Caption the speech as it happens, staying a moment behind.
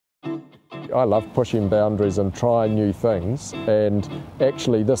I love pushing boundaries and trying new things, and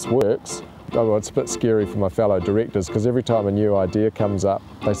actually this works. Oh, it's a bit scary for my fellow directors because every time a new idea comes up,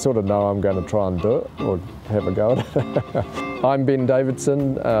 they sort of know I'm going to try and do it or have a go at it. I'm Ben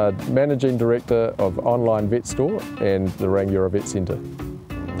Davidson, Managing Director of Online Vet Store and the Rangiora Vet Centre.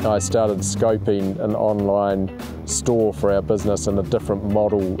 I started scoping an online store for our business in a different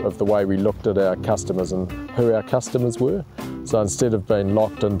model of the way we looked at our customers and who our customers were. So instead of being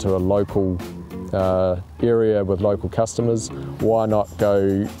locked into a local area with local customers, why not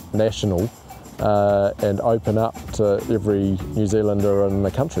go national and open up to every New Zealander in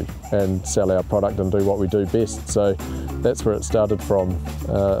the country and sell our product and do what we do best. So that's where it started from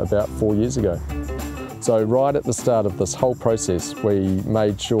about 4 years ago. So right at the start of this whole process, we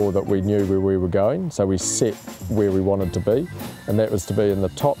made sure that we knew where we were going. So we set where we wanted to be, and that was to be in the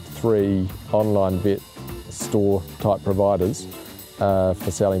top 3 online vet store type providers for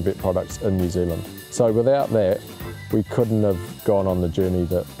selling vet products in New Zealand. So without that, we couldn't have gone on the journey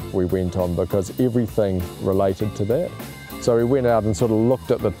that we went on because everything related to that. So we went out and sort of looked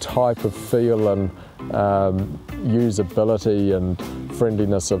at the type of feel and usability and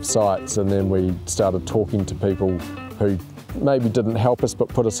friendliness of sites, and then we started talking to people who maybe didn't help us but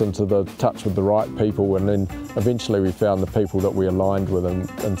put us into the touch with the right people, and then eventually we found the people that we aligned with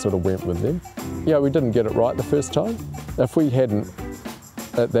and sort of went with them. Yeah, we didn't get it right the first time. If we hadn't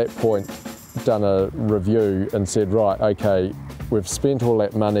at that point done a review and said, right, okay, we've spent all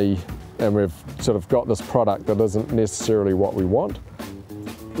that money and we've sort of got this product that isn't necessarily what we want,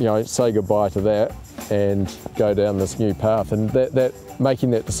 you know, say goodbye to that and go down this new path. And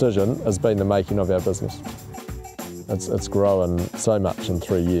making that decision has been the making of our business. It's grown so much in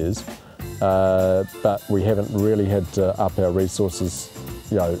 3 years, but we haven't really had to up our resources,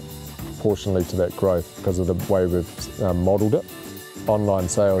 you know, proportionally to that growth because of the way we've modelled it. Online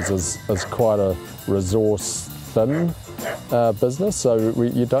sales is quite a resource-thin business, so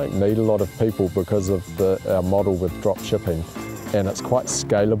you don't need a lot of people because of our model with drop shipping, and it's quite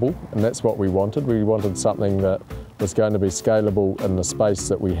scalable, and that's what we wanted. We wanted something that was going to be scalable in the space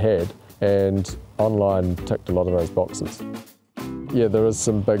that we had, and online ticked a lot of those boxes. Yeah, there is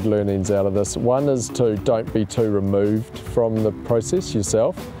some big learnings out of this. One is to don't be too removed from the process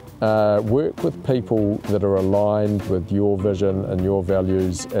yourself. Work with people that are aligned with your vision and your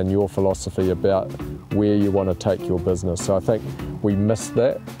values and your philosophy about where you want to take your business. So I think we missed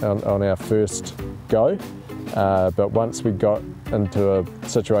that on our first go, but once we got into a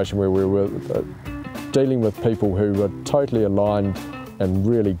situation where we were dealing with people who were totally aligned and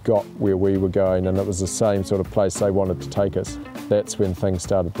really got where we were going, and it was the same sort of place they wanted to take us, that's when things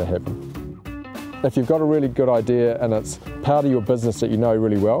started to happen. If you've got a really good idea and it's part of your business that you know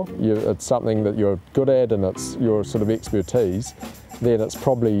really well, it's something that you're good at and it's your sort of expertise, then it's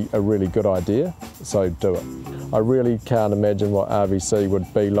probably a really good idea, so do it. I really can't imagine what RVC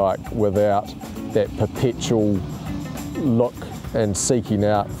would be like without that perpetual look and seeking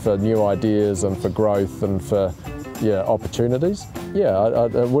out for new ideas and for growth and for opportunities. Yeah,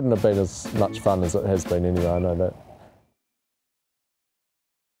 it wouldn't have been as much fun as it has been anyway, I know that.